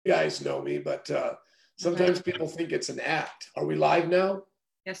guys know me, but sometimes people think it's an act. Are we live now?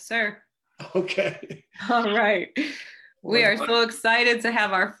 Yes, sir. Okay. All right. We Well, are so excited to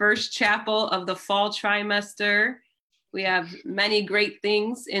have our first chapel of the fall trimester. We have many great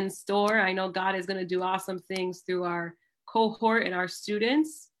things in store. I know God is going to do awesome things through our cohort and our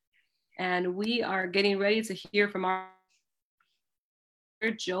students. And we are getting ready to hear from our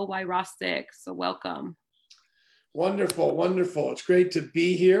Joe Wyrostic. So welcome. wonderful, wonderful. It's great to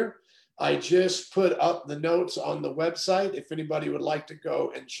be here. I just put up the notes on the website if anybody would like to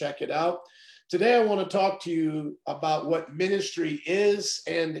go and check it out. Today, I want to talk to you about what ministry is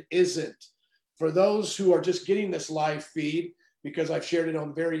and isn't. For those who are just getting this live feed, because I've shared it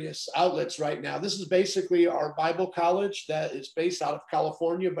on various outlets right now, this is basically our Bible college that is based out of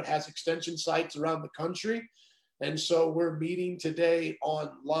California, but has extension sites around the country. And so we're meeting today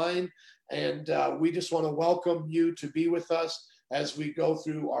online, and we just want to welcome you to be with us as we go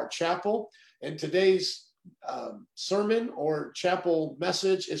through our chapel. And today's sermon or chapel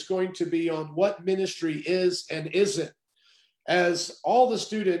message is going to be on what ministry is and isn't. As all the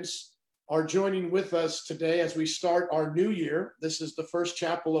students are joining with us today as we start our new year, this is the first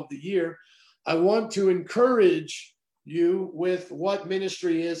chapel of the year, I want to encourage you with what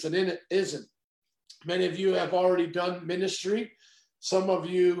ministry is and it isn't. Many of you have already done ministry. Some of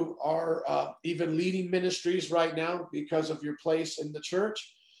you are even leading ministries right now because of your place in the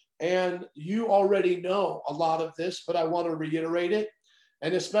church. And you already know a lot of this, but I want to reiterate it.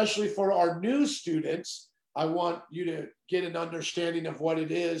 And especially for our new students, I want you to get an understanding of what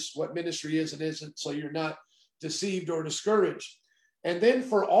it is, what ministry is and isn't, so you're not deceived or discouraged. And then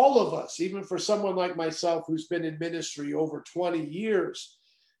for all of us, even for someone like myself who's been in ministry over 20 years,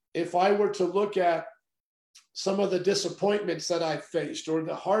 if I were to look at some of the disappointments that I've faced or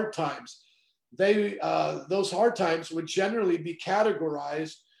the hard times, those hard times would generally be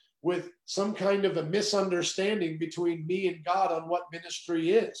categorized with some kind of a misunderstanding between me and God on what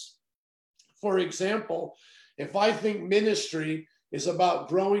ministry is. For example, if I think ministry is about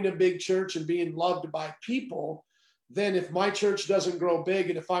growing a big church and being loved by people, then if my church doesn't grow big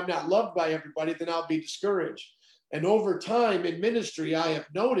and if I'm not loved by everybody, then I'll be discouraged. And over time in ministry, I have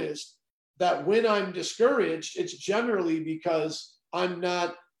noticed that when I'm discouraged, it's generally because I'm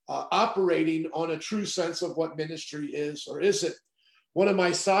not operating on a true sense of what ministry is or isn't. One of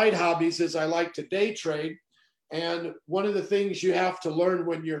my side hobbies is I like to day trade. And one of the things you have to learn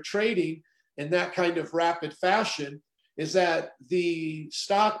when you're trading in that kind of rapid fashion is that the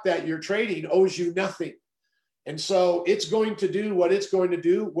stock that you're trading owes you nothing. And so it's going to do what it's going to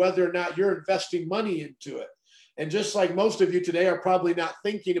do, whether or not you're investing money into it. And just like most of you today are probably not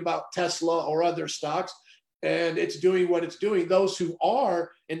thinking about Tesla or other stocks, and it's doing what it's doing, those who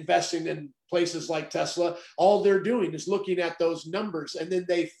are investing in places like Tesla, all they're doing is looking at those numbers. And then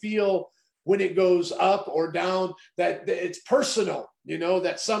they feel when it goes up or down that it's personal,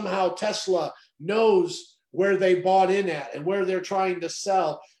 that somehow Tesla knows where they bought in at and where they're trying to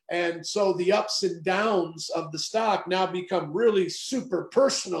sell. And so the ups and downs of the stock now become really super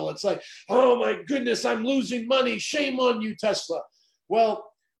personal. It's like, oh my goodness, I'm losing money. Shame on you, Tesla.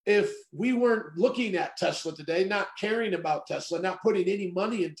 Well, if we weren't looking at Tesla today, not caring about Tesla, not putting any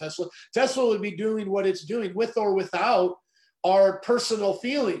money in Tesla, Tesla would be doing what it's doing with or without our personal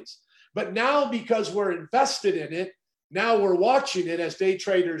feelings. But now because we're invested in it, now we're watching it as day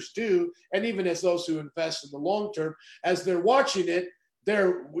traders do, and even as those who invest in the long term, as they're watching it,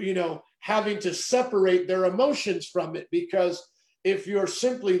 they're, having to separate their emotions from it, because if you're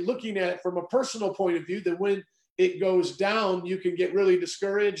simply looking at it from a personal point of view, then when it goes down, you can get really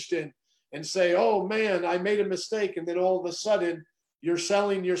discouraged and say, oh man, I made a mistake. And then all of a sudden you're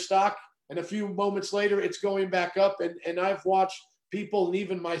selling your stock and a few moments later it's going back up. And I've watched people and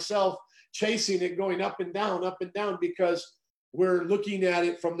even myself chasing it going up and down because we're looking at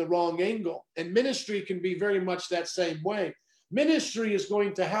it from the wrong angle. And ministry can be very much that same way. Ministry is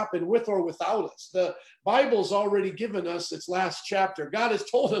going to happen with or without us. The Bible's already given us its last chapter. God has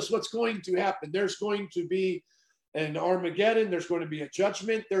told us what's going to happen. There's going to be an Armageddon. There's going to be a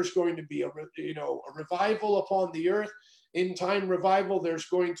judgment. There's going to be a revival upon the earth. In time revival, there's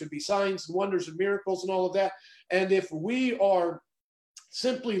going to be signs and wonders and miracles and all of that. And if we are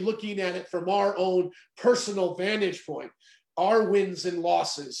simply looking at it from our own personal vantage point, our wins and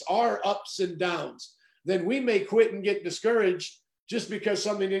losses, our ups and downs, then we may quit and get discouraged just because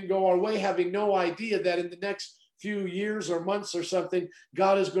something didn't go our way, having no idea that in the next few years or months or something,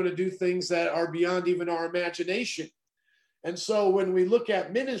 God is going to do things that are beyond even our imagination. And so when we look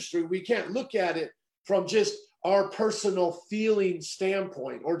at ministry, we can't look at it from just our personal feeling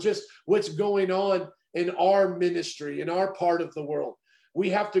standpoint or just what's going on in our ministry, in our part of the world. we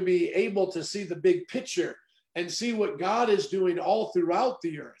have to be able to see the big picture and see what God is doing all throughout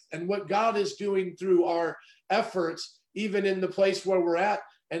the earth and what God is doing through our efforts, even in the place where we're at.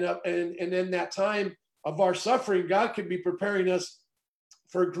 And in that time of our suffering, God could be preparing us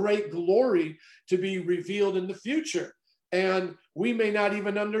for great glory to be revealed in the future. And we may not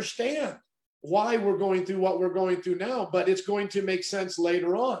even understand why we're going through what we're going through now, but it's going to make sense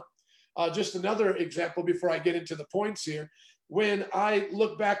later on. Just another example before I get into the points here. When I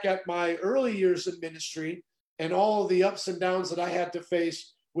look back at my early years in ministry and all of the ups and downs that I had to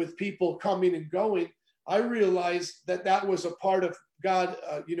face with people coming and going, I realized that that was a part of God,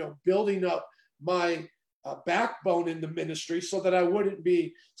 building up my backbone in the ministry so that I wouldn't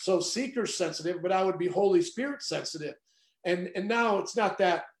be so seeker sensitive, but I would be Holy Spirit sensitive. And now it's not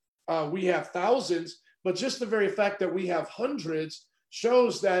that we have thousands, but just the very fact that we have hundreds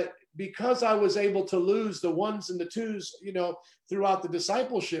shows that because I was able to lose the ones and the twos, throughout the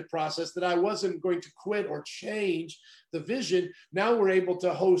discipleship process, that I wasn't going to quit or change the vision. Now we're able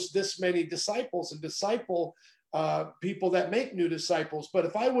to host this many disciples and disciple people that make new disciples. But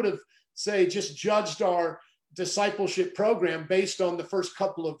if I would have, say, just judged our discipleship program based on the first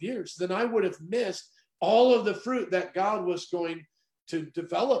couple of years, then I would have missed all of the fruit that God was going to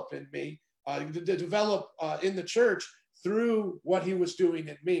develop in me, to develop in the church through what he was doing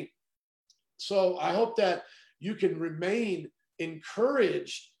in me. So I hope that you can remain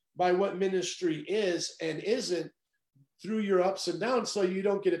encouraged by what ministry is and isn't through your ups and downs, so you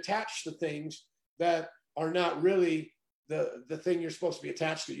don't get attached to things that are not really the thing you're supposed to be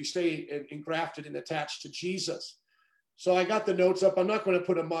attached to. You stay engrafted and attached to Jesus. So I got the notes up. I'm not going to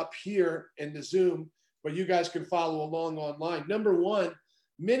put them up here in the Zoom, but you guys can follow along online. Number one,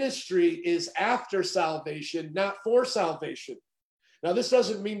 ministry is after salvation, not for salvation. Now, this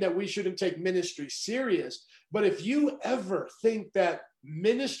doesn't mean that we shouldn't take ministry serious, but if you ever think that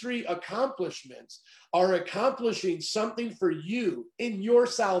ministry accomplishments are accomplishing something for you in your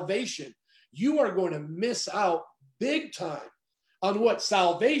salvation, you are going to miss out big time on what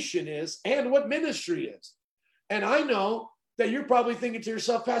salvation is and what ministry is. And I know that you're probably thinking to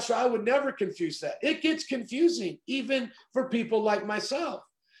yourself, Pastor, I would never confuse that. It gets confusing even for people like myself,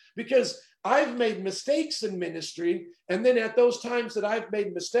 because I've made mistakes in ministry. And then at those times that I've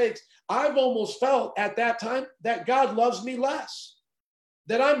made mistakes, I've almost felt at that time that God loves me less,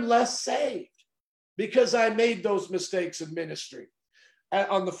 that I'm less saved because I made those mistakes in ministry.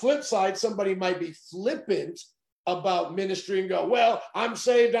 On the flip side, somebody might be flippant about ministry and go, well, I'm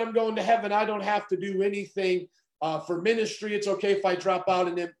saved, I'm going to heaven, I don't have to do anything for ministry. It's okay if I drop out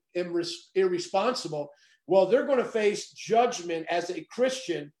and am irresponsible. Well, they're going to face judgment as a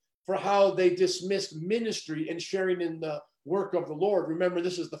Christian for how they dismissed ministry and sharing in the work of the Lord. Remember,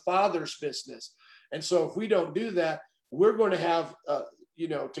 this is the Father's business. And so if we don't do that, we're going to have,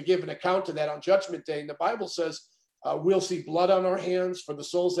 to give an account to that on Judgment Day. And the Bible says we'll see blood on our hands for the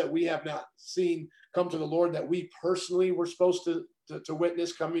souls that we have not seen come to the Lord, that we personally were supposed to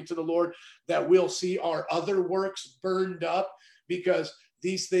witness coming to the Lord, that we'll see our other works burned up because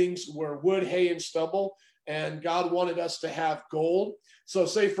these things were wood, hay, and stubble. And God wanted us to have gold. So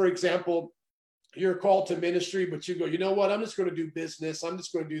say, for example, you're called to ministry, but you go, you know what, I'm just going to do business. I'm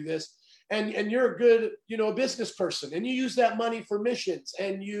just going to do this. And you're a good, business person, and you use that money for missions,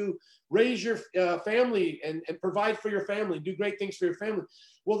 and you raise your family and provide for your family, do great things for your family.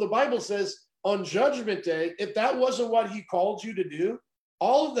 Well, the Bible says on Judgment Day, if that wasn't what he called you to do,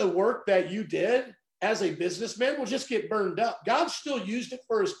 all of the work that you did as a businessman will just get burned up. God still used it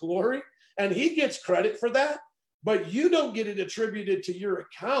for his glory, and he gets credit for that, but you don't get it attributed to your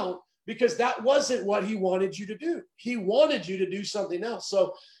account because that wasn't what he wanted you to do. He wanted you to do something else.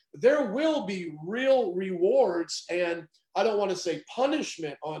 So there will be real rewards, and I don't want to say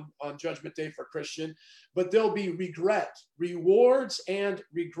punishment on Judgment Day for Christian, but there'll be regret, rewards and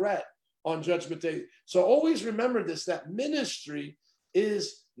regret on Judgment Day. So always remember this, that ministry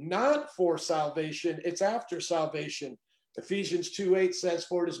is not for salvation, it's after salvation. Ephesians 2:8 says,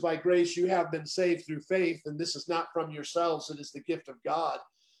 for it is by grace you have been saved through faith, and this is not from yourselves, it is the gift of God,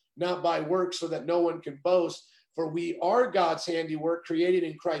 not by works, so that no one can boast. For we are God's handiwork, created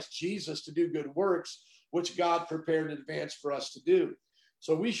in Christ Jesus to do good works, which God prepared in advance for us to do.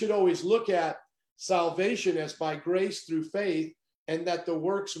 So we should always look at salvation as by grace through faith, and that the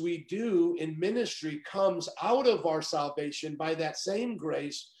works we do in ministry comes out of our salvation by that same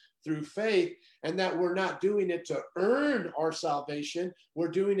grace through faith, and that we're not doing it to earn our salvation. We're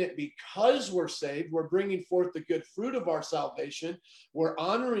doing it because we're saved. We're bringing forth the good fruit of our salvation. We're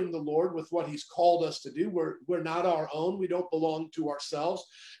honoring the Lord with what he's called us to do. We're not our own. We don't belong to ourselves.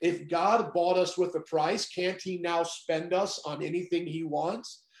 If God bought us with a price, can't he now spend us on anything he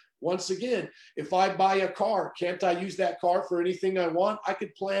wants? Once again, if I buy a car, can't I use that car for anything I want? I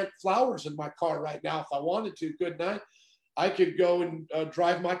could plant flowers in my car right now if I wanted to, couldn't I? I could go and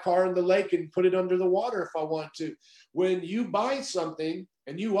drive my car in the lake and put it under the water if I want to. When you buy something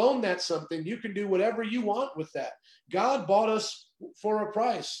and you own that something, you can do whatever you want with that. God bought us for a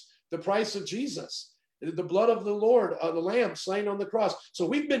price, the price of Jesus, the blood of the Lord, the Lamb slain on the cross. So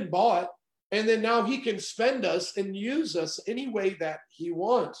we've been bought, and then now he can spend us and use us any way that he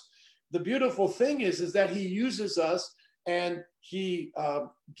wants. The beautiful thing is that he uses us, and he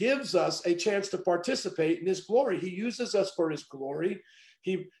gives us a chance to participate in his glory. He uses us for his glory.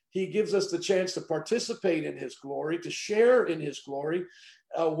 He gives us the chance to participate in his glory, to share in his glory.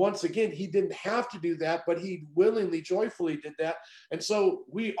 Once again, he didn't have to do that, but he willingly, joyfully did that. And so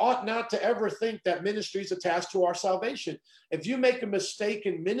we ought not to ever think that ministry is attached to our salvation. If you make a mistake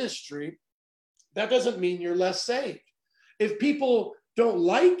in ministry, that doesn't mean you're less saved. If people don't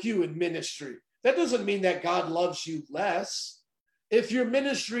like you in ministry, that doesn't mean that God loves you less. If your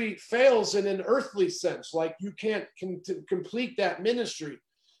ministry fails in an earthly sense, like you can't complete that ministry,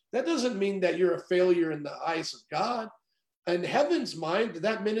 that doesn't mean that you're a failure in the eyes of God. In heaven's mind,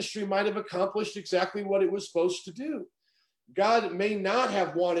 that ministry might have accomplished exactly what it was supposed to do. God may not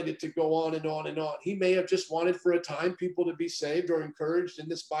have wanted it to go on and on and on. He may have just wanted for a time people to be saved or encouraged in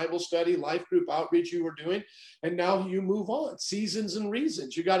this Bible study, life group outreach you were doing. And now you move on. Seasons and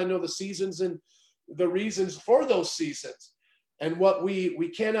reasons. You got to know the seasons and the reasons for those seasons. And what we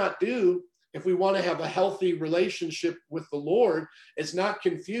cannot do if we want to have a healthy relationship with the Lord is not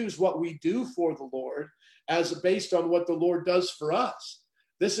confuse what we do for the Lord as based on what the Lord does for us.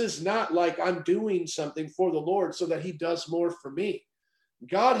 This is not like I'm doing something for the Lord so that he does more for me.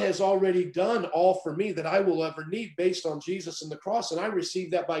 God has already done all for me that I will ever need based on Jesus and the cross, and I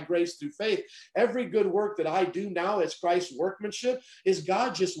receive that by grace through faith. Every good work that I do now as Christ's workmanship is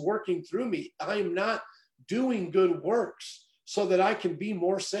God just working through me. I am not doing good works so that I can be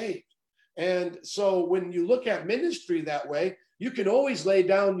more saved. And so when you look at ministry that way, you can always lay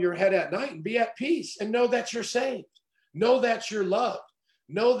down your head at night and be at peace and know that you're saved. Know that you're loved.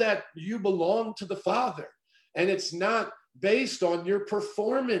 Know that you belong to the Father, and it's not based on your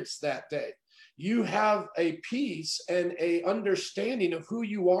performance that day. You have a peace and a understanding of who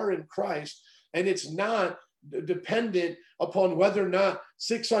you are in Christ, and it's not dependent upon whether or not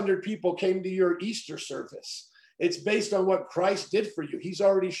 600 people came to your Easter service. It's based on what Christ did for you. He's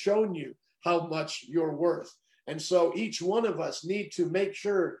already shown you how much you're worth. And so each one of us need to make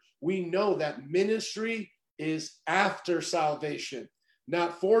sure we know that ministry is after salvation,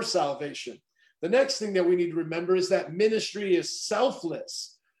 not for salvation. The next thing that we need to remember is that ministry is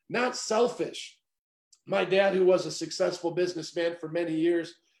selfless, not selfish. My dad, who was a successful businessman for many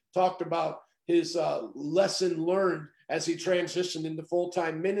years, talked about his lesson learned as he transitioned into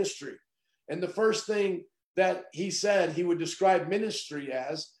full-time ministry. And the first thing that he said he would describe ministry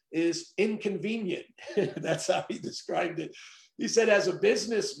as is inconvenient. That's how he described it. He said, as a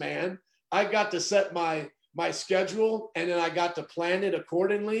businessman, I got to set my schedule, and then I got to plan it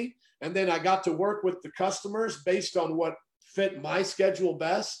accordingly. And then I got to work with the customers based on what fit my schedule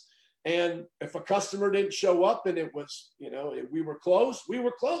best. And if a customer didn't show up and it was, we were closed, we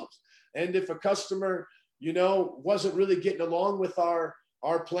were closed. And if a customer, wasn't really getting along with our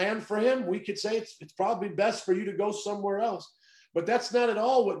plan for him, we could say it's probably best for you to go somewhere else. But that's not at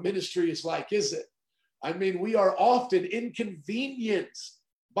all what ministry is like, is it? I mean, we are often inconvenienced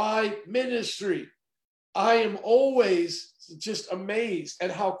by ministry. I am always just amazed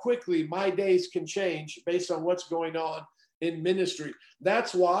at how quickly my days can change based on what's going on in ministry.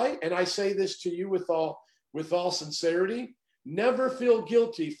 That's why, and I say this to you with all sincerity, never feel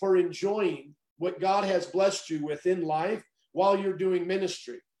guilty for enjoying what God has blessed you with in life while you're doing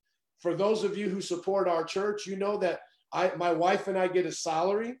ministry. For those of you who support our church, you know that my wife and I get a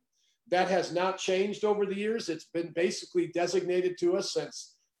salary that has not changed over the years. It's been basically designated to us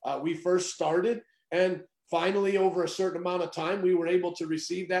since we first started. And finally, over a certain amount of time, we were able to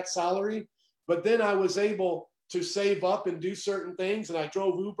receive that salary. But then I was able to save up and do certain things. And I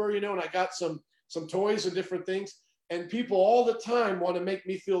drove Uber, and I got some toys and different things. And people all the time want to make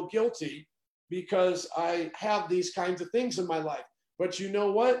me feel guilty because I have these kinds of things in my life. But you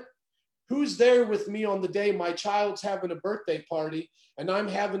know what? who's there with me on the day my child's having a birthday party and I'm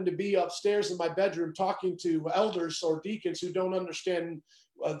having to be upstairs in my bedroom talking to elders or deacons who don't understand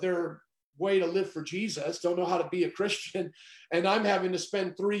their way to live for Jesus, don't know how to be a Christian, and I'm having to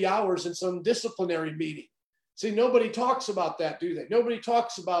spend 3 hours in some disciplinary meeting. See, nobody talks about that, do they? Nobody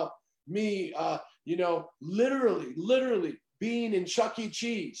talks about me, literally being in Chuck E.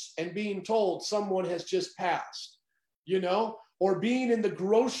 Cheese and being told someone has just passed, or being in the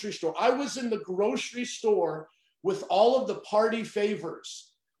grocery store. I was in the grocery store with all of the party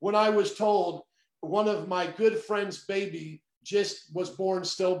favors when I was told one of my good friend's baby just was born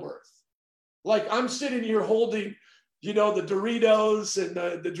stillbirth. Like, I'm sitting here holding, the Doritos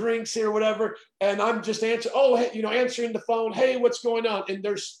and the drinks here, whatever, and I'm just answering the phone. Hey, what's going on? And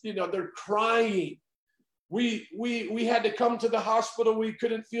they're crying. We had to come to the hospital. We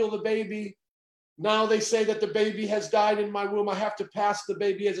couldn't feel the baby. Now they say that the baby has died in my womb. I have to pass the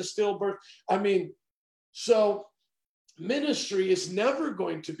baby as a stillbirth. So ministry is never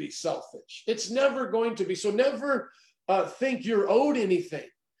going to be selfish. It's never going to be. So never think you're owed anything.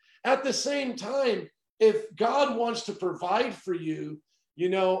 At the same time, if God wants to provide for you,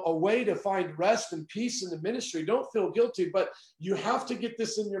 a way to find rest and peace in the ministry, don't feel guilty, but you have to get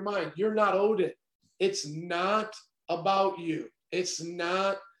this in your mind. You're not owed it. It's not about you. It's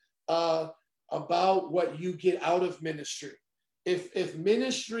not about what you get out of ministry. If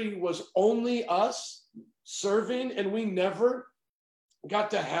ministry was only us serving and we never got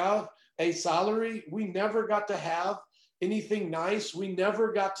to have a salary, we never got to have anything nice, we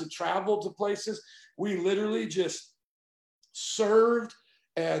never got to travel to places, we literally just served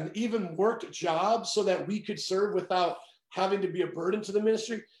and even worked jobs so that we could serve without having to be a burden to the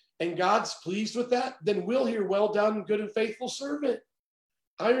ministry, and God's pleased with that, then we'll hear, well done, good and faithful servant.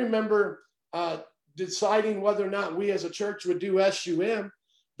 I remember deciding whether or not we as a church would do SUM.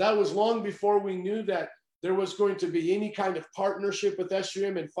 That was long before we knew that there was going to be any kind of partnership with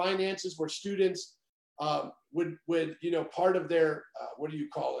SUM and finances where students would part of their,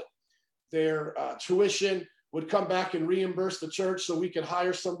 their tuition would come back and reimburse the church so we could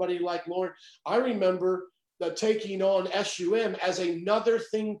hire somebody like Lauren. I remember taking on SUM as another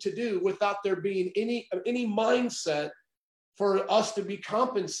thing to do without there being any mindset for us to be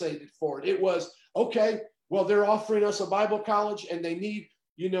compensated for it. It was, okay, well, they're offering us a Bible college and they need,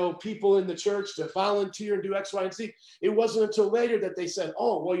 people in the church to volunteer and do X, Y, and Z. It wasn't until later that they said,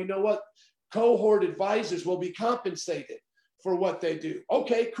 oh, well, you know what? Cohort advisors will be compensated for what they do.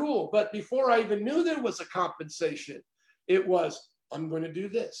 Okay, cool. But before I even knew there was a compensation, it was, I'm going to do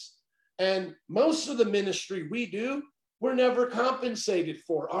this. And most of the ministry we do, we're never compensated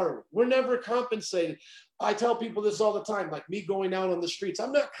for, are we? We're never compensated. I tell people this all the time, like me going out on the streets,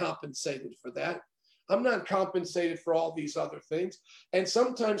 I'm not compensated for that. I'm not compensated for all these other things. And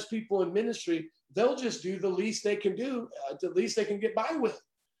sometimes people in ministry, they'll just do the least they can do, the least they can get by with.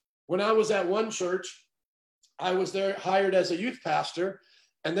 When I was at one church, I was there hired as a youth pastor.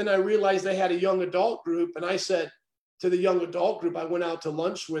 And then I realized they had a young adult group. And I said to the young adult group, I went out to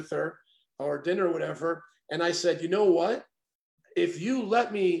lunch with her or dinner or whatever. And I said, you know what? If you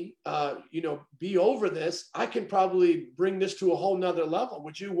let me, be over this, I can probably bring this to a whole nother level.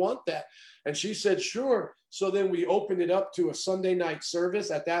 Would you want that? And she said, sure. So then we opened it up to a Sunday night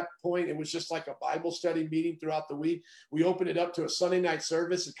service. At that point, it was just like a Bible study meeting throughout the week. We opened it up to a Sunday night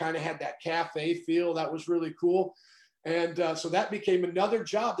service. It kind of had that cafe feel. That was really cool. And so that became another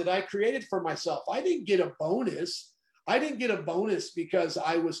job that I created for myself. I didn't get a bonus. I didn't get a bonus because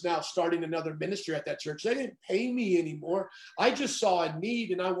I was now starting another ministry at that church. They didn't pay me anymore. I just saw a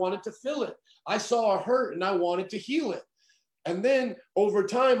need and I wanted to fill it. I saw a hurt and I wanted to heal it. And then over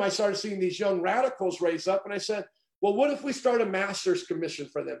time, I started seeing these young radicals raise up. And I said, well, what if we start a master's commission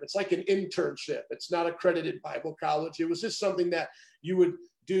for them? It's like an internship. It's not accredited Bible college. It was just something that you would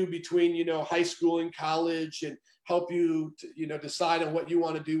do between, high school and college and help you to, decide on what you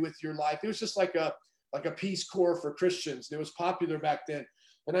want to do with your life. It was just like a Peace Corps for Christians. It was popular back then.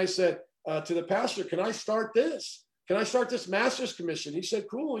 And I said to the pastor, can I start this? Can I start this master's commission? He said,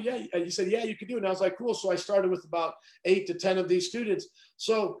 cool, yeah. He said, yeah, you can do it. And I was like, cool. So I started with about 8 to 10 of these students.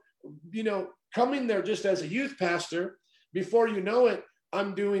 So, coming there just as a youth pastor, before you know it,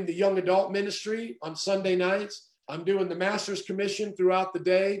 I'm doing the young adult ministry on Sunday nights. I'm doing the master's commission throughout the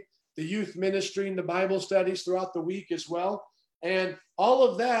day, the youth ministry and the Bible studies throughout the week as well. And all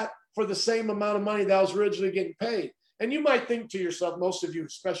of that for the same amount of money that I was originally getting paid. And you might think to yourself, most of you,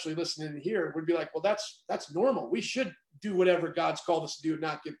 especially listening here, would be like, well, that's normal. We should do whatever God's called us to do and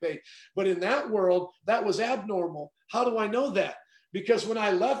not get paid. But in that world, that was abnormal. How do I know that? Because when I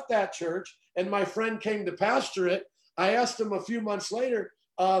left that church and my friend came to pastor it, I asked him a few months later,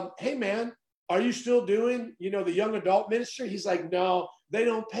 hey man, are you still doing, the young adult ministry? He's like, no, they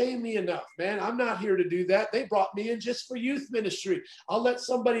don't pay me enough, man. I'm not here to do that. They brought me in just for youth ministry. I'll let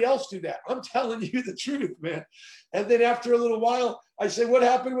somebody else do that. I'm telling you the truth, man. And then after a little while, I say, what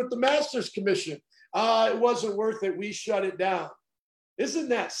happened with the master's commission? It wasn't worth it. We shut it down. Isn't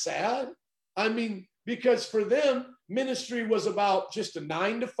that sad? I mean, because for them, ministry was about just a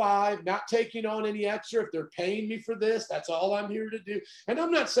 9 to 5, not taking on any extra. If they're paying me for this, that's all I'm here to do. And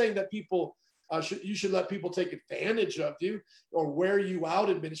I'm not saying that people, you should let people take advantage of you or wear you out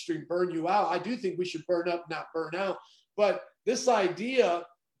in ministry and burn you out. I do think we should burn up, not burn out. But this idea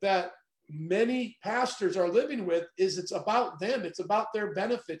that many pastors are living with is it's about them. It's about their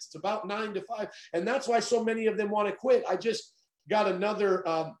benefits. It's about 9 to 5. And that's why so many of them want to quit. I just got another,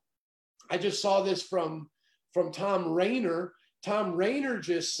 I just saw this from Tom Rainer. Tom Rainer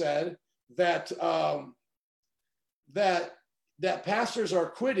just said that, that pastors are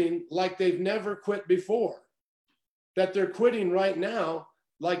quitting like they've never quit before, that they're quitting right now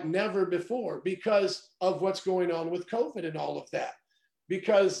like never before because of what's going on with COVID and all of that,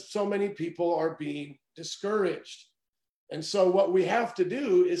 because so many people are being discouraged. And so what we have to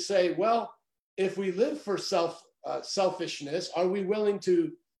do is say, well, if we live for selfishness, are we willing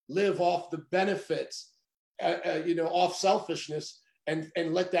to live off the benefits, off selfishness and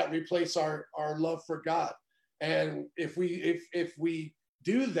let that replace our love for God? And if we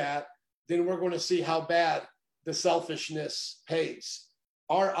do that, then we're going to see how bad the selfishness pays.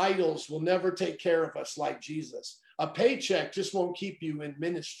 Our idols will never take care of us like Jesus. A paycheck just won't keep you in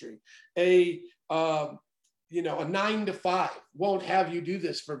ministry. A 9 to 5 won't have you do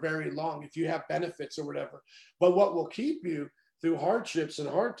this for very long if you have benefits or whatever. But what will keep you through hardships and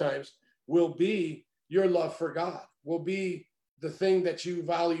hard times will be your love for God, will be the thing that you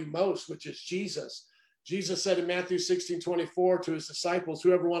value most, which is Jesus. Jesus said in Matthew 16:24 to his disciples,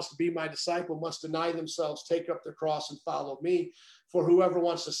 whoever wants to be my disciple must deny themselves, take up their cross and follow me. For whoever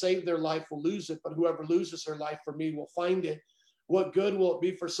wants to save their life will lose it, but whoever loses their life for me will find it. What good will it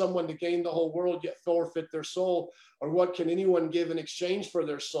be for someone to gain the whole world yet forfeit their soul? Or what can anyone give in exchange for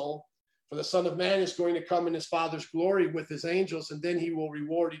their soul? For the Son of Man is going to come in his Father's glory with his angels, and then he will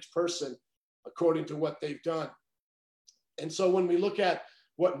reward each person according to what they've done. And so when we look at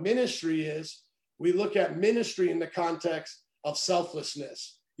what ministry is, we look at ministry in the context of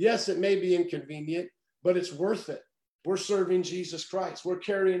selflessness. Yes, it may be inconvenient, but it's worth it. We're serving Jesus Christ. We're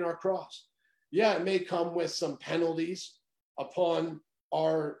carrying our cross. Yeah, it may come with some penalties upon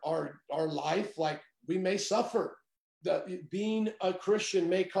our life, like we may suffer. Being a Christian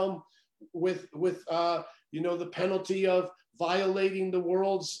may come with the penalty of violating the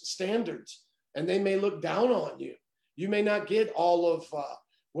world's standards, and they may look down on you. You may not get all of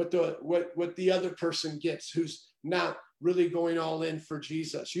what the other person gets who's not really going all in for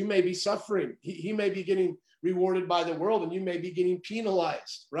Jesus. You may be suffering. He may be getting rewarded by the world, and you may be getting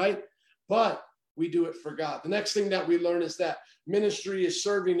penalized, right? But we do it for God. The next thing that we learn is that ministry is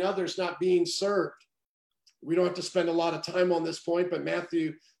serving others, not being served. We don't have to spend a lot of time on this point, but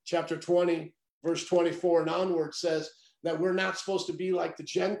Matthew chapter 20, verse 24 and onward says that we're not supposed to be like the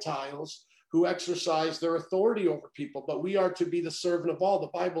Gentiles who exercise their authority over people, but we are to be the servant of all. The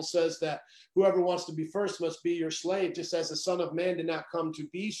Bible says that whoever wants to be first must be your slave, just as the Son of Man did not come to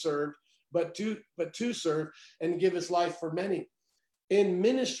be served, but to serve and give his life for many. In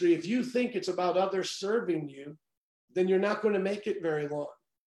ministry, if you think it's about others serving you, then you're not going to make it very long.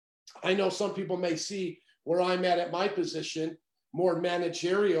 I know some people may see where I'm at my position, more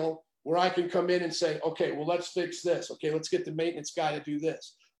managerial, where I can come in and say, okay, well, let's fix this. Okay, let's get the maintenance guy to do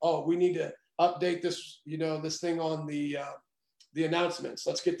this. Oh, we need to update this, this thing on the announcements.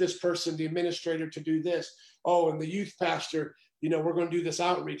 Let's get this person, the administrator, to do this. Oh, and the youth pastor, we're going to do this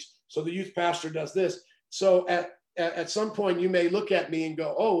outreach. So the youth pastor does this. So at some point you may look at me and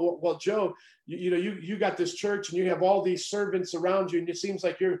go, oh, well, Joe, you got this church and you have all these servants around you, and it seems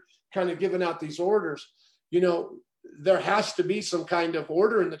like you're kind of giving out these orders. There has to be some kind of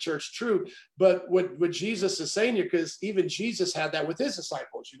order in the church, true. But what Jesus is saying here, because even Jesus had that with his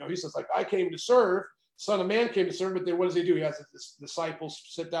disciples, he says, like, I came to serve, Son of Man came to serve, but then what does he do? He has his disciples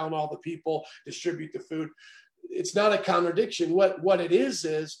sit down all the people, distribute the food. It's not a contradiction. What it is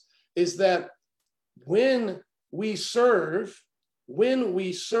that when we serve,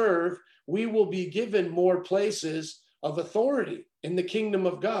 we will be given more places of authority in the kingdom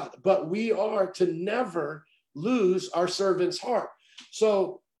of God, but we are to never lose our servant's heart.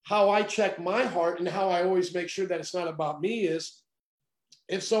 So how I check my heart and how I always make sure that it's not about me is,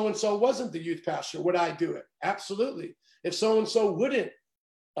 if so-and-so wasn't the youth pastor, would I do it? Absolutely. If so-and-so wouldn't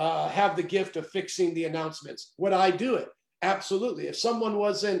have the gift of fixing the announcements, would I do it? Absolutely. If someone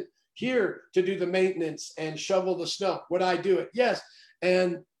wasn't here to do the maintenance and shovel the snow, would I do it? Yes.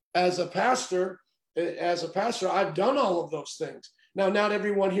 And as a pastor, I've done all of those things. Now, not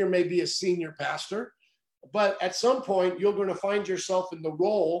everyone here may be a senior pastor, but at some point you're going to find yourself in the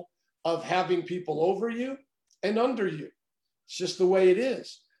role of having people over you and under you. It's just the way it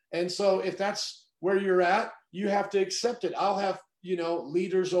is. And so if that's where you're at, you have to accept it. I'll have,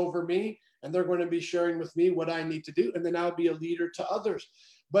 leaders over me, and they're going to be sharing with me what I need to do. And then I'll be a leader to others.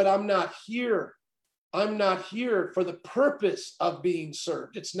 But I'm not here for the purpose of being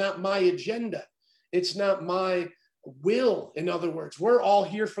served. It's not my agenda. It's not my will. In other words, we're all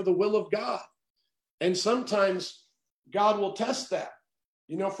here for the will of God. And sometimes God will test that.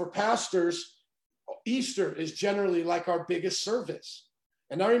 For pastors, Easter is generally like our biggest service.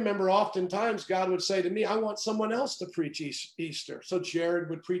 And I remember oftentimes God would say to me, I want someone else to preach Easter. So Jared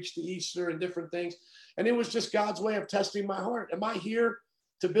would preach the Easter and different things. And it was just God's way of testing my heart. Am I here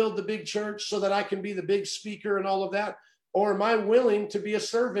to build the big church so that I can be the big speaker and all of that? Or am I willing to be a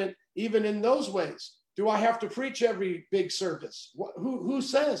servant even in those ways? Do I have to preach every big service? Who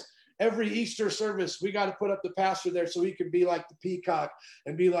says every Easter service we got to put up the pastor there so he can be like the peacock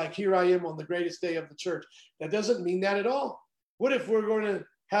and be like, here I am on the greatest day of the church? That doesn't mean that at all. What if we're going to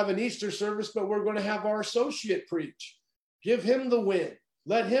have an Easter service, but we're going to have our associate preach? Give him the win.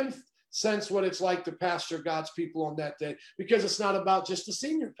 Let him sense what it's like to pastor God's people on that day, because it's not about just the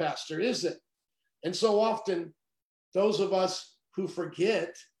senior pastor, is it? And so often, those of us who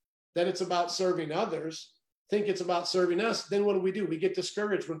forget that it's about serving others think it's about serving us. Then what do? We get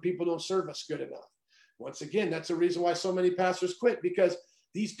discouraged when people don't serve us good enough. Once again, that's the reason why so many pastors quit, because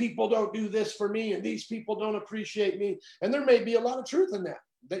these people don't do this for me, and these people don't appreciate me. And there may be a lot of truth in that.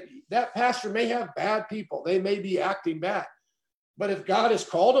 That pastor may have bad people. They may be acting bad. But if God has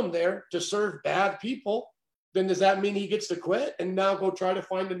called him there to serve bad people, then does that mean he gets to quit and now go try to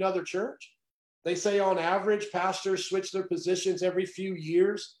find another church? They say on average, pastors switch their positions every few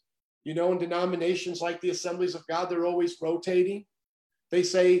years. In denominations like the Assemblies of God, they're always rotating. They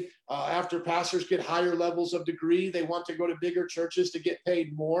say after pastors get higher levels of degree, they want to go to bigger churches to get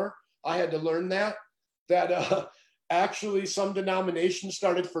paid more. I had to learn that actually some denominations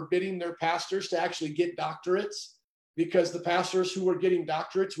started forbidding their pastors to actually get doctorates, because the pastors who were getting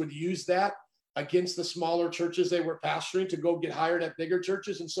doctorates would use that against the smaller churches they were pastoring to go get hired at bigger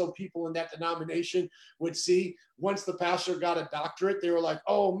churches. And so people in that denomination would see, once the pastor got a doctorate, they were like,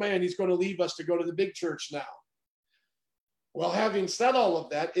 oh man, he's going to leave us to go to the big church now. Well, having said all of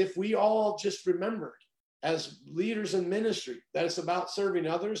that, if we all just remembered as leaders in ministry that it's about serving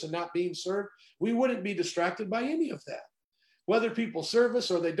others and not being served, we wouldn't be distracted by any of that. Whether people serve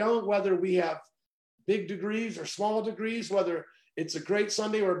us or they don't, whether we have big degrees or small degrees, whether it's a great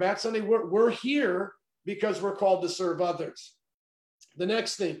Sunday or a bad Sunday, we're here because we're called to serve others. The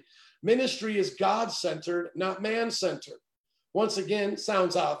next thing, ministry is God-centered, not man-centered. Once again,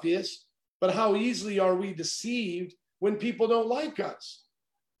 sounds obvious, but how easily are we deceived when people don't like us?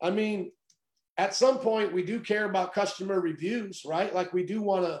 I mean, at some point, we do care about customer reviews, right? Like we do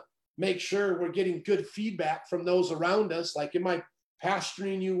want to make sure we're getting good feedback from those around us. Like, am I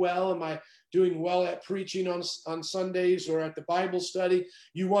pastoring you well? Am I doing well at preaching on Sundays or at the Bible study?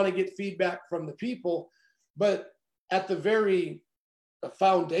 You want to get feedback from the people, but at the very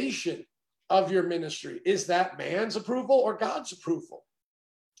foundation of your ministry, is that man's approval or God's approval?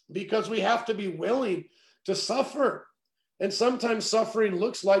 Because we have to be willing to suffer. And sometimes suffering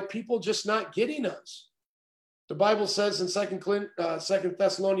looks like people just not getting us. The Bible says in 2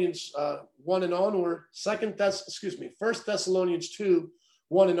 Thessalonians 1 and onward, 1 Thessalonians 2,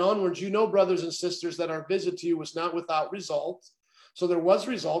 1 and onwards, brothers and sisters, that our visit to you was not without results. So there was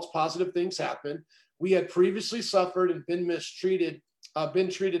results, positive things happened. We had previously suffered and been mistreated, been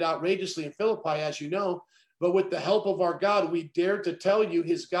treated outrageously in Philippi, as you know, but with the help of our God, we dared to tell you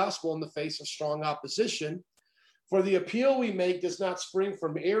his gospel in the face of strong opposition. For the appeal we make does not spring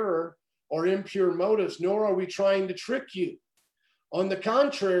from error or impure motives, nor are we trying to trick you. On the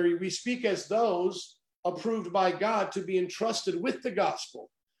contrary, we speak as those approved by God to be entrusted with the gospel.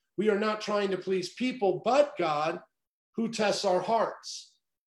 We are not trying to please people, but God, who tests our hearts.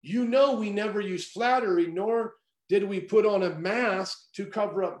 We never use flattery, nor did we put on a mask to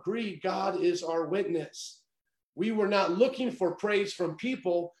cover up greed. God is our witness. We were not looking for praise from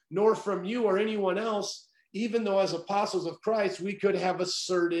people, nor from you or anyone else, even though as apostles of Christ, we could have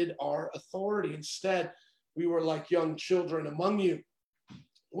asserted our authority. Instead, we were like young children among you.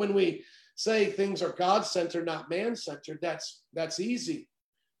 When we say things are God-centered, not man-centered, that's easy.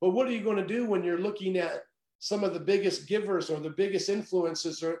 But what are you going to do when you're looking at some of the biggest givers or the biggest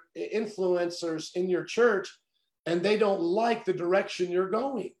influencers in your church and they don't like the direction you're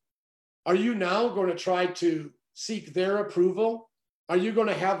going. Are you now going to try to seek their approval? Are you going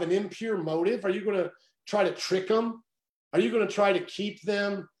to have an impure motive? Are you going to try to trick them? Are you going to try to keep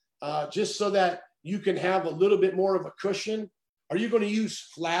them just so that you can have a little bit more of a cushion? Are you going to use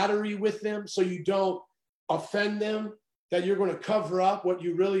flattery with them so you don't offend them, that you're going to cover up what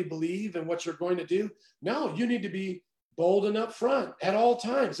you really believe and what you're going to do? No, you need to be bold and upfront at all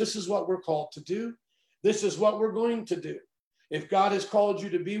times. This is what we're called to do. This is what we're going to do. If God has called you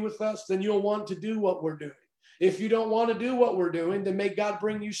to be with us, then you'll want to do what we're doing. If you don't want to do what we're doing, then may God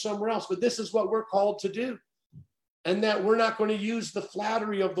bring you somewhere else. But this is what we're called to do. And that we're not going to use the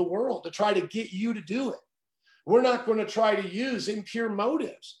flattery of the world to try to get you to do it. We're not going to try to use impure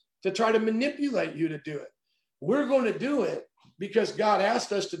motives to try to manipulate you to do it. We're going to do it because God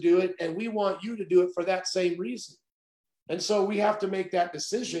asked us to do it, and we want you to do it for that same reason. And so we have to make that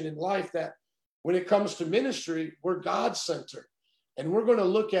decision in life that when it comes to ministry, we're God-centered. And we're going to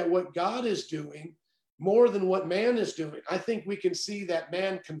look at what God is doing more than what man is doing. I think we can see that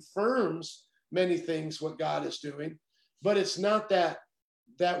man confirms many things what God is doing, but it's not that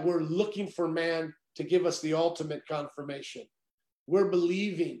we're looking for man to give us the ultimate confirmation. We're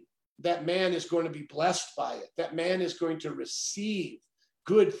believing that man is going to be blessed by it, that man is going to receive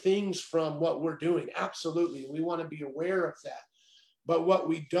good things from what we're doing. Absolutely. We want to be aware of that. But what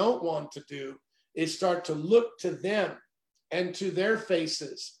we don't want to do is start to look to them and to their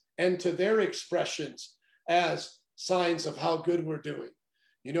faces and to their expressions as signs of how good we're doing.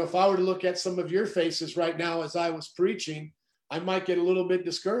 You know, if I were to look at some of your faces right now as I was preaching, I might get a little bit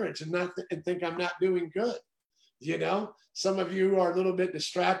discouraged and think I'm not doing good. You know, some of you are a little bit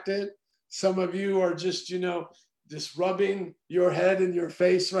distracted. Some of you are just, just rubbing your head in your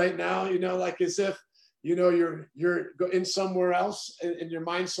face right now, like as if, you're in somewhere else, in your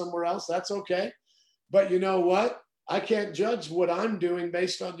mind somewhere else. That's okay. But you know what? I can't judge what I'm doing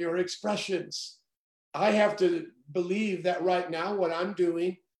based on your expressions. I have to believe that right now what I'm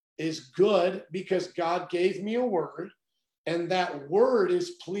doing is good because God gave me a word, and that word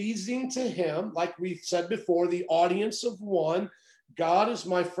is pleasing to him. Like we said before, the audience of one. God is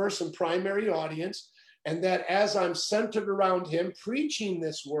my first and primary audience, and that as I'm centered around him preaching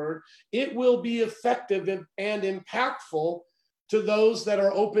this word, it will be effective and impactful to those that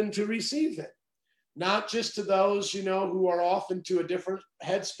are open to receive it. Not just to those, who are off into a different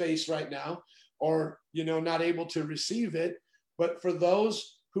headspace right now, or, not able to receive it, but for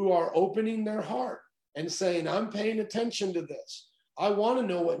those who are opening their heart and saying, I'm paying attention to this. I want to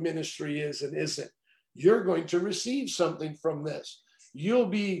know what ministry is and isn't. You're going to receive something from this. You'll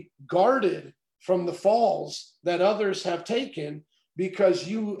be guarded from the falls that others have taken because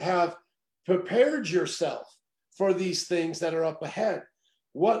you have prepared yourself for these things that are up ahead.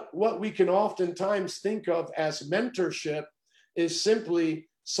 What we can oftentimes think of as mentorship is simply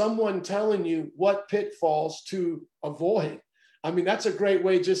someone telling you what pitfalls to avoid. I mean, that's a great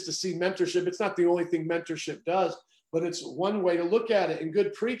way just to see mentorship. It's not the only thing mentorship does, but it's one way to look at it. And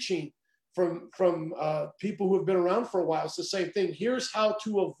good preaching from people who have been around for a while, it's the same thing. Here's how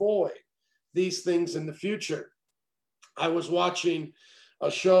to avoid these things in the future. I was watching a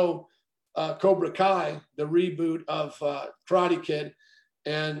show, Cobra Kai, the reboot of Karate Kid,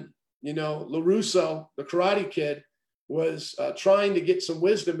 and LaRusso, the Karate Kid, was trying to get some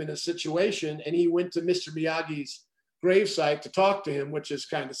wisdom in a situation, and he went to Mr. Miyagi's gravesite to talk to him, which is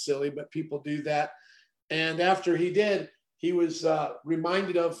kind of silly, but people do that. And after he did, he was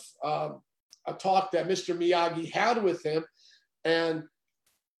reminded of a talk that Mr. Miyagi had with him, and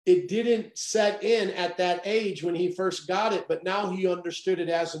it didn't set in at that age when he first got it, but now he understood it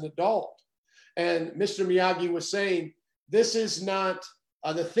as an adult. And Mr. Miyagi was saying, this is not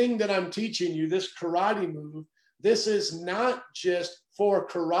the thing that I'm teaching you, this karate move. This is not just for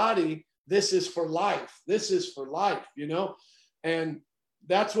karate. This is for life. This is for life, And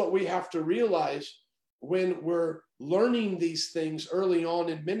that's what we have to realize when we're learning these things early on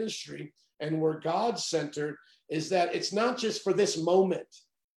in ministry and we're God-centered, is that it's not just for this moment,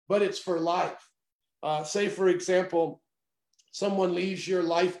 but it's for life. Say, for example, someone leaves your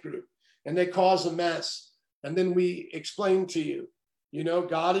life group and they cause a mess. And then we explain to you,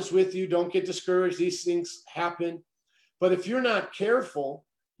 God is with you. Don't get discouraged. These things happen. But if you're not careful,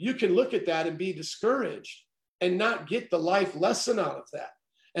 you can look at that and be discouraged and not get the life lesson out of that.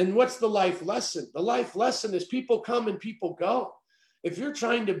 And what's the life lesson? The life lesson is people come and people go. If you're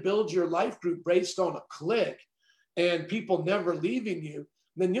trying to build your life group based on a clique and people never leaving you,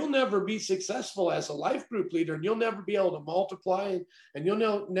 then you'll never be successful as a life group leader, and you'll never be able to multiply, and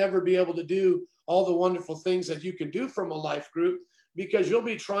you'll never be able to do all the wonderful things that you can do from a life group, because you'll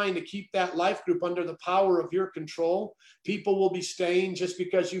be trying to keep that life group under the power of your control. People will be staying just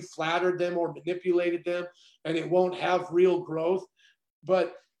because you flattered them or manipulated them, and it won't have real growth.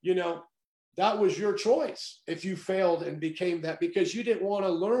 But, you know, that was your choice if you failed and became that, because you didn't want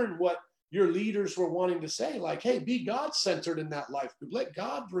to learn what your leaders were wanting to say, like, hey, be God-centered in that life group. Let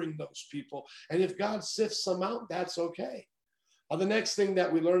God bring those people. And if God sifts some out, that's okay. The next thing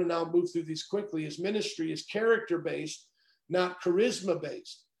that we learn, and I'll move through these quickly, is ministry is character-based, not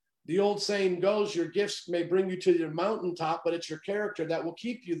charisma-based. The old saying goes, your gifts may bring you to your mountaintop, but it's your character that will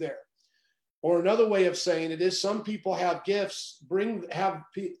keep you there. Or another way of saying it is, some people have gifts,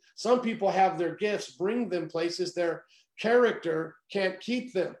 some people have their gifts, bring them places their character can't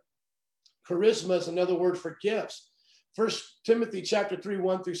keep them. Charisma is another word for gifts. 1 Timothy chapter 3,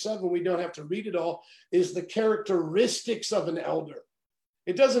 1-7, we don't have to read it all, is the characteristics of an elder.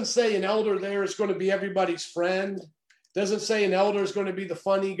 It doesn't say an elder there is going to be everybody's friend. It doesn't say an elder is going to be the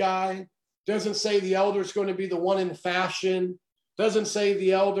funny guy. It doesn't say the elder is going to be the one in fashion. It doesn't say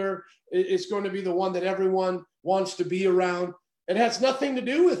the elder is going to be the one that everyone wants to be around. It has nothing to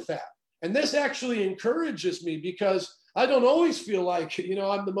do with that. And this actually encourages me, because I don't always feel like, you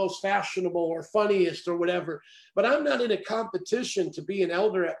know, I'm the most fashionable or funniest or whatever, but I'm not in a competition to be an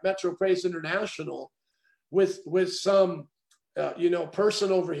elder at Metro Praise International with some, you know,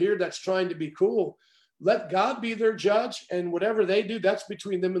 person over here that's trying to be cool. Let God be their judge, and whatever they do, that's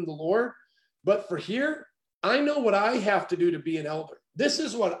between them and the Lord. But for here, I know what I have to do to be an elder. This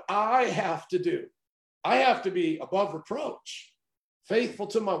is what I have to do. I have to be above reproach, faithful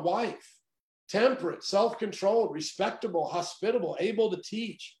to my wife, temperate, self-controlled, respectable, hospitable, able to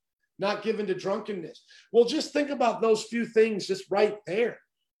teach, not given to drunkenness. Well, just think about those few things just right there,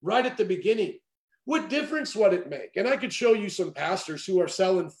 right at the beginning. What difference would it make? And I could show you some pastors who are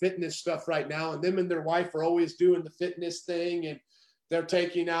selling fitness stuff right now, and them and their wife are always doing the fitness thing, and they're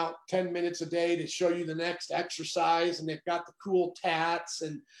taking out 10 minutes a day to show you the next exercise, and they've got the cool tats,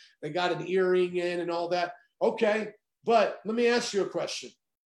 and they got an earring in and all that. Okay, but let me ask you a question.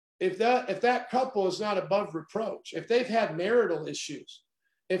 If that couple is not above reproach, if they've had marital issues,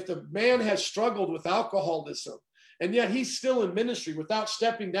 if the man has struggled with alcoholism, and yet he's still in ministry without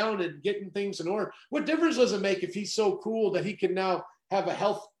stepping down and getting things in order, what difference does it make if he's so cool that he can now have a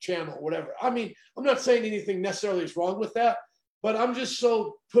health channel or whatever? I mean, I'm not saying anything necessarily is wrong with that, but I'm just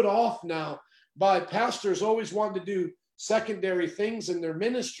so put off now by pastors always wanting to do secondary things in their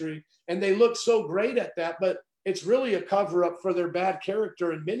ministry, and they look so great at that, but it's really a cover up for their bad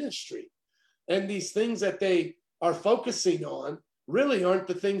character in ministry. And these things that they are focusing on really aren't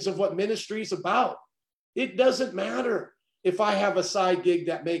the things of what ministry is about. It doesn't matter if I have a side gig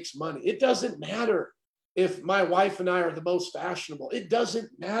that makes money. It doesn't matter if my wife and I are the most fashionable. It doesn't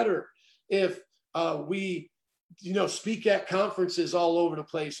matter if we, you know, speak at conferences all over the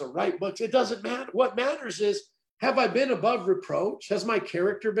place or write books. It doesn't matter. What matters is, have I been above reproach? Has my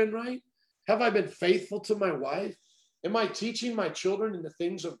character been right? Have I been faithful to my wife? Am I teaching my children in the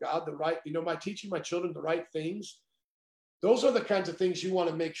things of God the right, you know, am I teaching my children the right things? Those are the kinds of things you want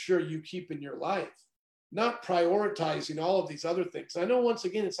to make sure you keep in your life, not prioritizing all of these other things. I know once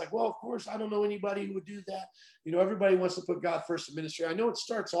again, it's like, well, of course, I don't know anybody who would do that. You know, everybody wants to put God first in ministry. I know it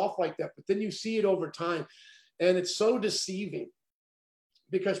starts off like that, but then you see it over time, and it's so deceiving,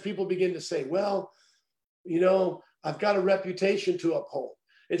 because people begin to say, well, you know, I've got a reputation to uphold.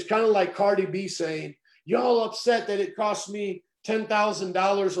 It's kind of like Cardi B saying, y'all upset that it costs me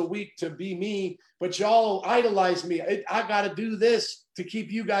 $10,000 a week to be me, but y'all idolize me. I got to do this to keep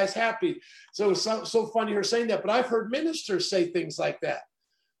you guys happy. So it's so funny her saying that, but I've heard ministers say things like that.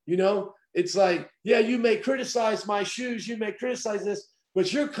 You know, it's like, yeah, you may criticize my shoes, you may criticize this,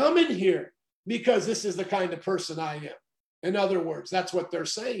 but you're coming here because this is the kind of person I am. In other words, that's what they're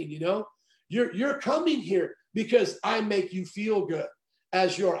saying, you know, you're coming here because I make you feel good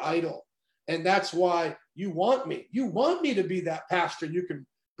as your idol. And that's why you want me. You want me to be that pastor you can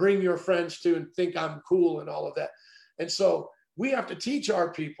bring your friends to and think I'm cool and all of that. And so we have to teach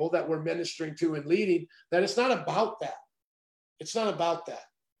our people that we're ministering to and leading that it's not about that. It's not about that.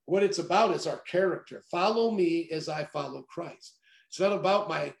 What it's about is our character. Follow me as I follow Christ. It's not about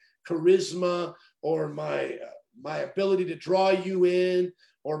my charisma or my ability to draw you in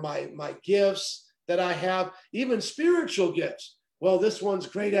or my gifts that I have, even spiritual gifts. Well, this one's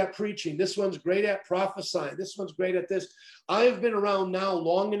great at preaching. This one's great at prophesying. This one's great at this. I have been around now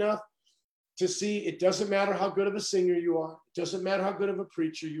long enough to see it doesn't matter how good of a singer you are. It doesn't matter how good of a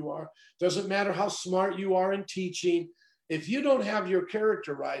preacher you are. It doesn't matter how smart you are in teaching. If you don't have your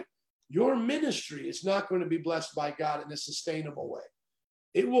character right, your ministry is not going to be blessed by God in a sustainable way.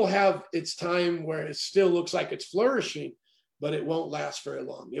 It will have its time where it still looks like it's flourishing, but it won't last very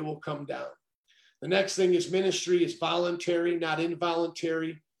long. It will come down. The next thing is ministry is voluntary, not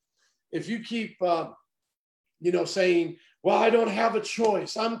involuntary. If you keep, saying, well, I don't have a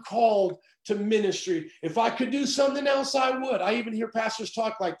choice. I'm called to ministry. If I could do something else, I would. I even hear pastors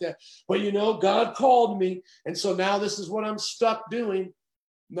talk like that. Well, God called me, and so now this is what I'm stuck doing.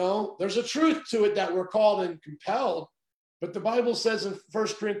 No, there's a truth to it that we're called and compelled. But the Bible says in 1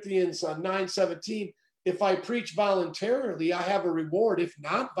 Corinthians 9:17, if I preach voluntarily, I have a reward. If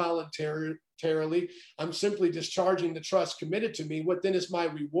not voluntarily, I'm simply discharging the trust committed to me. What then is my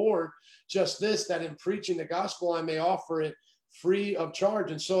reward? Just this, that in preaching the gospel, I may offer it free of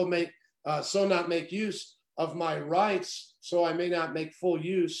charge, and so not make use of my rights, so I may not make full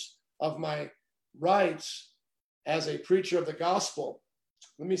use of my rights as a preacher of the gospel.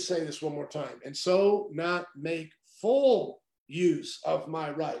 Let me say this one more time. And so not make full use of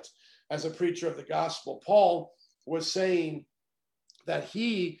my rights as a preacher of the gospel. Paul was saying that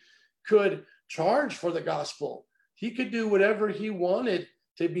he could charge for the gospel. He could do whatever he wanted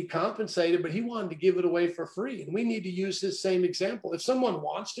to be compensated, but he wanted to give it away for free. And we need to use this same example. If someone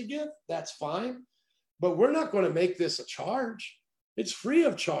wants to give, that's fine, but we're not going to make this a charge. It's free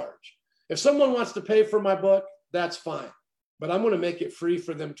of charge. If someone wants to pay for my book, that's fine, but I'm going to make it free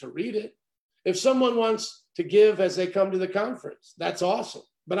for them to read it. If someone wants to give as they come to the conference, that's awesome,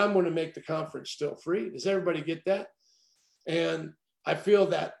 but I'm going to make the conference still free. Does everybody get that? And I feel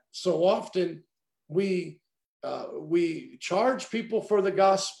that so often we charge people for the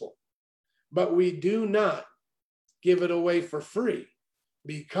gospel, but we do not give it away for free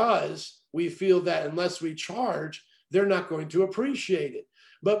because we feel that unless we charge, they're not going to appreciate it.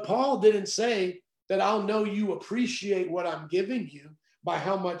 But Paul didn't say that I'll know you appreciate what I'm giving you by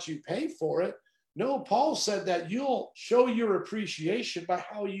how much you pay for it. No, Paul said that you'll show your appreciation by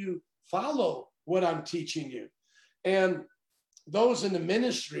how you follow what I'm teaching you. And those in the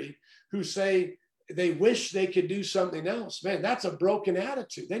ministry who say they wish they could do something else, man, that's a broken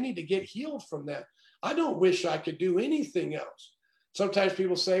attitude. They need to get healed from that. I don't wish I could do anything else. Sometimes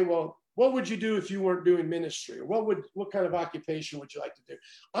people say, well, what would you do if you weren't doing ministry? Or what kind of occupation would you like to do?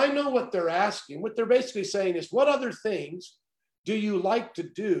 I know what they're asking. What they're basically saying is, what other things do you like to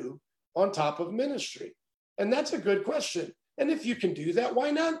do on top of ministry? And that's a good question. And if you can do that,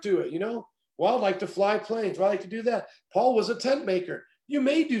 why not do it? Well, I'd like to fly planes. Well, I like to do that. Paul was a tent maker. You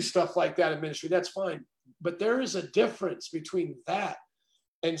may do stuff like that in ministry. That's fine. But there is a difference between that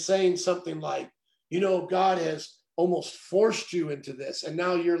and saying something like, God has almost forced you into this. And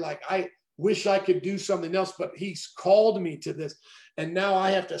now you're like, I wish I could do something else, but he's called me to this. And now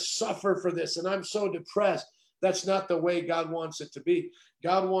I have to suffer for this. And I'm so depressed. That's not the way God wants it to be.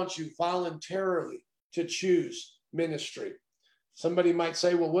 God wants you voluntarily to choose ministry. Somebody might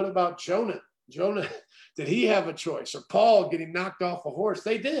say, well, what about Jonah? Jonah, did he have a choice? Or Paul getting knocked off a horse?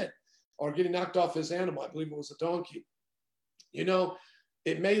 They did. Or getting knocked off his animal. I believe it was a donkey.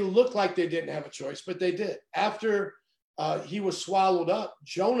 It may look like they didn't have a choice, but they did. After he was swallowed up,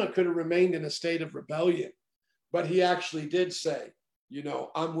 Jonah could have remained in a state of rebellion. But he actually did say,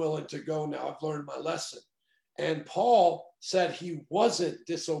 I'm willing to go now. I've learned my lesson. And Paul said he wasn't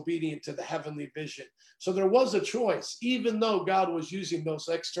disobedient to the heavenly vision. So there was a choice, even though God was using those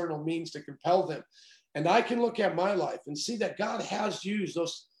external means to compel them. And I can look at my life and see that God has used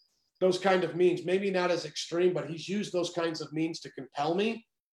those kind of means, maybe not as extreme, but he's used those kinds of means to compel me,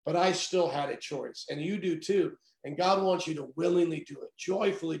 but I still had a choice. And you do too. And God wants you to willingly do it,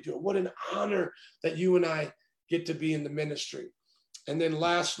 joyfully do it. What an honor that you and I get to be in the ministry. And then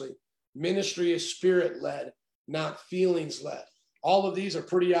lastly, ministry is spirit-led, not feelings-led. All of these are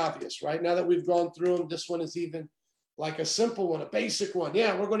pretty obvious, right? Now that we've gone through them, this one is even like a simple one, a basic one.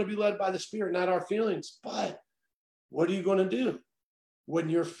 Yeah, we're going to be led by the Spirit, not our feelings. But what are you going to do when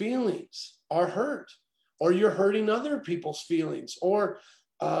your feelings are hurt, or you're hurting other people's feelings, or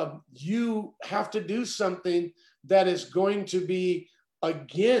you have to do something that is going to be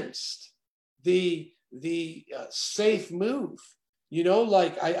against the safe move?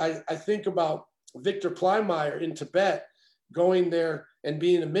 Like I think about Victor Plymire in Tibet, going there and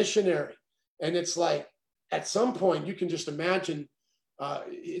being a missionary. And it's like, at some point, you can just imagine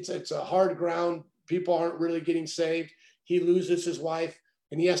it's a hard ground. People aren't really getting saved. He loses his wife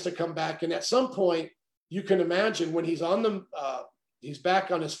and he has to come back. And at some point, you can imagine when he's he's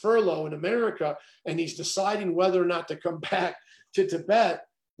back on his furlough in America and he's deciding whether or not to come back to Tibet,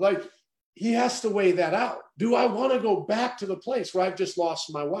 like he has to weigh that out. Do I want to go back to the place where I've just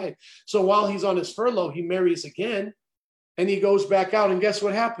lost my wife? So while he's on his furlough, he marries again and he goes back out. And guess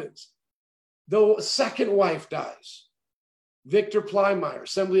what happens? The second wife dies. Victor Plymire,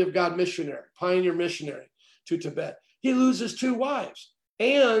 Assembly of God missionary, pioneer missionary to Tibet. he loses 2 wives.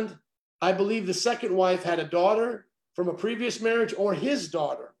 And I believe the second wife had a daughter from a previous marriage, or his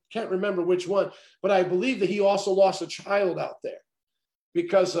daughter. Can't remember which one, but I believe that he also lost a child out there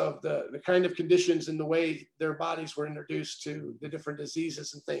because of the kind of conditions and the way their bodies were introduced to the different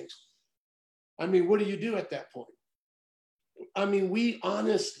diseases and things. I mean, what do you do at that point? I mean, we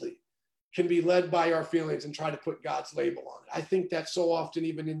honestly can be led by our feelings and try to put God's label on it. I think that so often,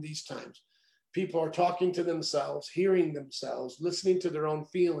 even in these times, people are talking to themselves, hearing themselves, listening to their own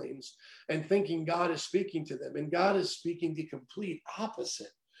feelings, and thinking God is speaking to them. And God is speaking the complete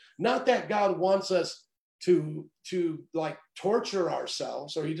opposite. Not that God wants us to like torture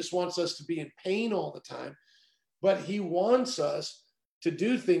ourselves, or he just wants us to be in pain all the time, but he wants us to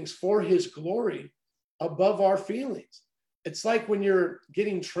do things for his glory above our feelings. It's like when you're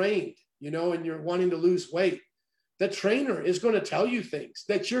getting trained, and you're wanting to lose weight. The trainer is going to tell you things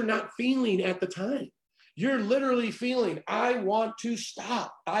that you're not feeling at the time. You're literally feeling, I want to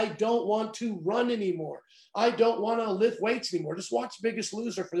stop. I don't want to run anymore. I don't want to lift weights anymore. Just watch Biggest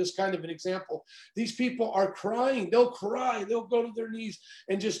Loser for this kind of an example. These people are crying. They'll cry. They'll go to their knees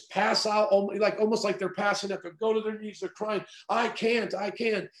and just pass out, almost like they're passing out. They'll go to their knees. They're crying. I can't.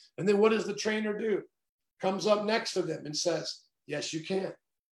 And then what does the trainer do? Comes up next to them and says, yes, you can.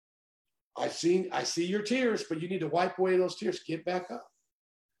 I see your tears, but you need to wipe away those tears. Get back up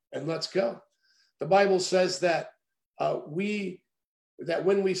and let's go. The Bible says that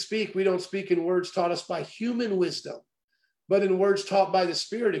when we speak, we don't speak in words taught us by human wisdom, but in words taught by the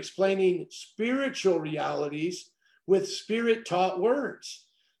Spirit, explaining spiritual realities with Spirit-taught words.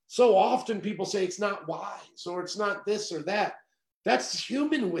 So often people say it's not wise, or it's not this or that. That's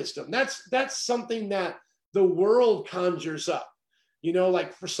human wisdom. That's something that the world conjures up.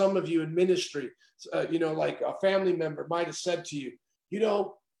 Like for some of you in ministry, like a family member might have said to you,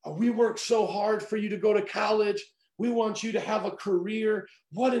 we worked so hard for you to go to college. We want you to have a career.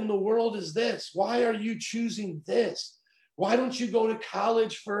 What in the world is this? Why are you choosing this? Why don't you go to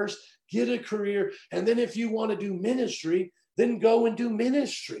college first, get a career, and then if you want to do ministry, then go and do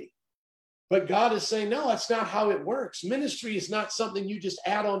ministry. But God is saying, no, that's not how it works. Ministry is not something you just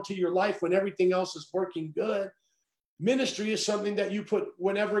add on to your life when everything else is working good. Ministry is something that you put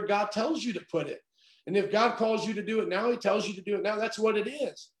whenever God tells you to put it. And if God calls you to do it now, he tells you to do it now. That's what it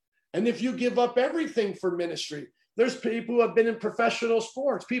is. And if you give up everything for ministry, there's people who have been in professional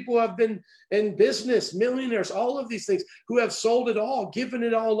sports, people who have been in business, millionaires, all of these things, who have sold it all, given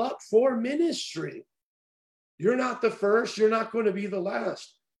it all up for ministry. You're not the first. You're not going to be the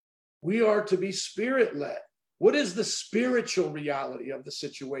last. We are to be Spirit-led. What is the spiritual reality of the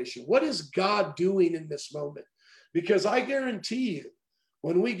situation? What is God doing in this moment? Because I guarantee you,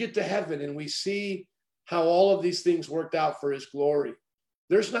 when we get to heaven and we see how all of these things worked out for his glory,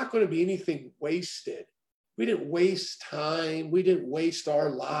 there's not going to be anything wasted. We didn't waste time. We didn't waste our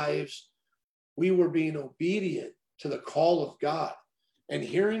lives. We were being obedient to the call of God and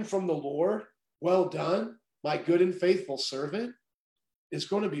hearing from the Lord, well done, my good and faithful servant, is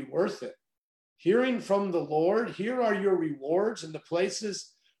going to be worth it. Hearing from the Lord, here are your rewards and the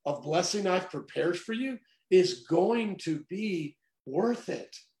places of blessing I've prepared for you, is going to be worth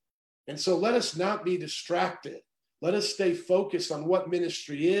it. And so let us not be distracted. Let us stay focused on what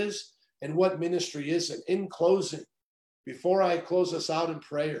ministry is and what ministry isn't. In closing, before I close us out in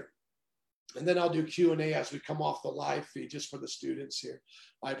prayer, and then I'll do Q&A as we come off the live feed just for the students here.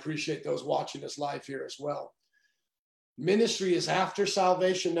 I appreciate those watching us live here as well. Ministry is after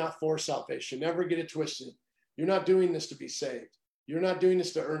salvation, not for salvation. Never get it twisted. You're not doing this to be saved. You're not doing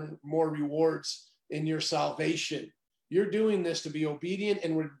this to earn more rewards in your salvation. You're doing this to be obedient,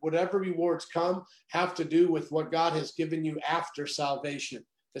 and whatever rewards come have to do with what God has given you after salvation.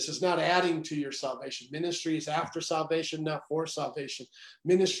 This is not adding to your salvation. Ministry is after salvation, not for salvation.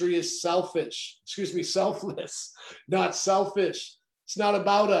 Ministry is selfless, not selfish. It's not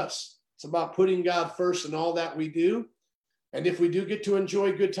about us. It's about putting God first in all that we do. And if we do get to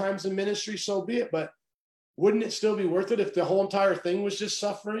enjoy good times in ministry, so be it. But wouldn't it still be worth it if the whole entire thing was just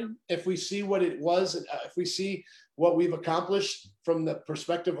suffering? If we see what it was, if we see what we've accomplished from the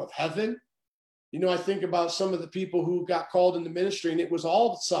perspective of heaven? I think about some of the people who got called into ministry and it was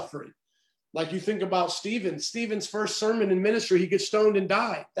all suffering. Like you think about Stephen. Stephen's first sermon in ministry, he gets stoned and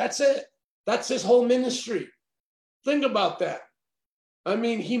died. That's it. That's his whole ministry. Think about that. I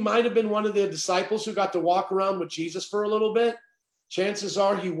mean, he might have been one of the disciples who got to walk around with Jesus for a little bit. Chances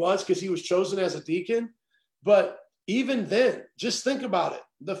are he was, because he was chosen as a deacon. But even then, just think about it.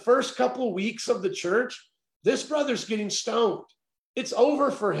 The first couple of weeks of the church, this brother's getting stoned. It's over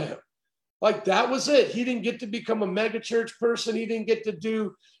for him. Like that was it. He didn't get to become a mega church person. He didn't get to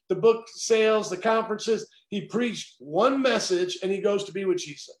do the book sales, the conferences. He preached one message and he goes to be with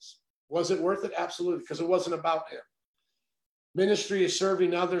Jesus. Was it worth it? Absolutely, because it wasn't about him. Ministry is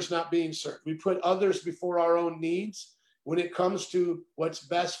serving others, not being served. We put others before our own needs when it comes to what's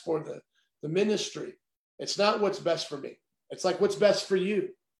best for the ministry. It's not what's best for me. It's like what's best for you.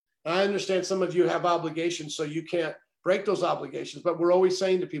 And I understand some of you have obligations, so you can't break those obligations, but we're always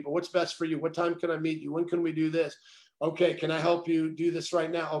saying to people, what's best for you? What time can I meet you? When can we do this? Okay, can I help you do this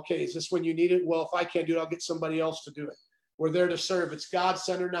right now? Okay, is this when you need it? Well, if I can't do it, I'll get somebody else to do it. We're there to serve. It's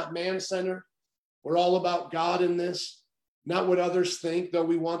God-centered, not man-centered. We're all about God in this, not what others think, though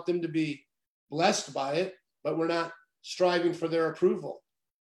we want them to be blessed by it, but we're not striving for their approval.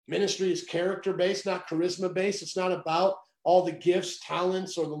 Ministry is character-based, not charisma-based. It's not about all the gifts,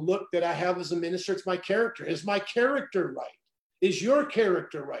 talents, or the look that I have as a minister. It's my character. Is my character right? Is your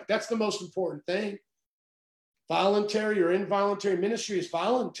character right? That's the most important thing. Voluntary or involuntary ministry is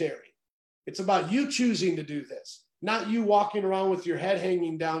voluntary. It's about you choosing to do this, not you walking around with your head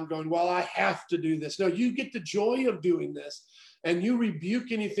hanging down going, well, I have to do this. No, you get the joy of doing this, and you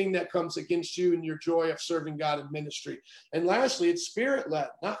rebuke anything that comes against you in your joy of serving God in ministry. And lastly, it's spirit-led,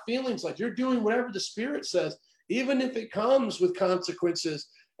 not feelings-led. You're doing whatever the Spirit says, even if it comes with consequences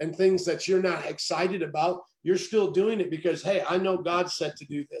and things that you're not excited about. You're still doing it because, hey, I know God said to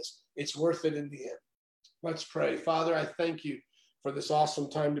do this. It's worth it in the end. Let's pray. Father, I thank you for this awesome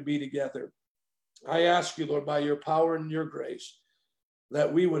time to be together. I ask you, Lord, by your power and your grace,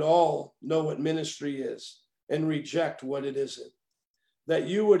 that we would all know what ministry is and reject what it isn't. That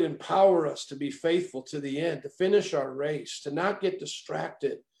you would empower us to be faithful to the end, to finish our race, to not get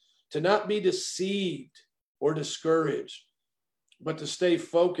distracted, to not be deceived or discouraged, but to stay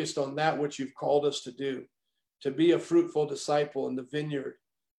focused on that which you've called us to do, to be a fruitful disciple in the vineyard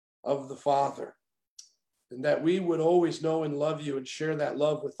of the Father. And that we would always know and love you and share that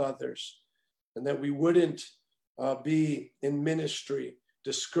love with others. And that we wouldn't be in ministry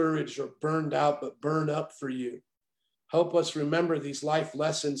discouraged or burned out, but burn up for you. Help us remember these life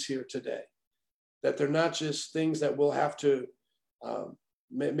lessons here today, that they're not just things that we'll have to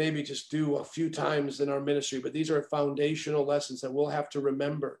maybe just do a few times in our ministry, but these are foundational lessons that we'll have to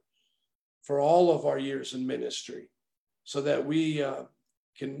remember for all of our years in ministry, so that we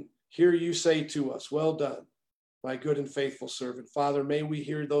can hear you say to us, well done, my good and faithful servant. Father, may we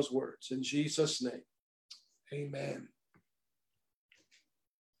hear those words in Jesus' name. Amen.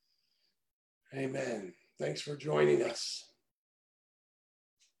 Amen. Thanks for joining us.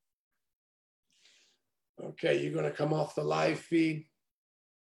 Okay, you're going to come off the live feed.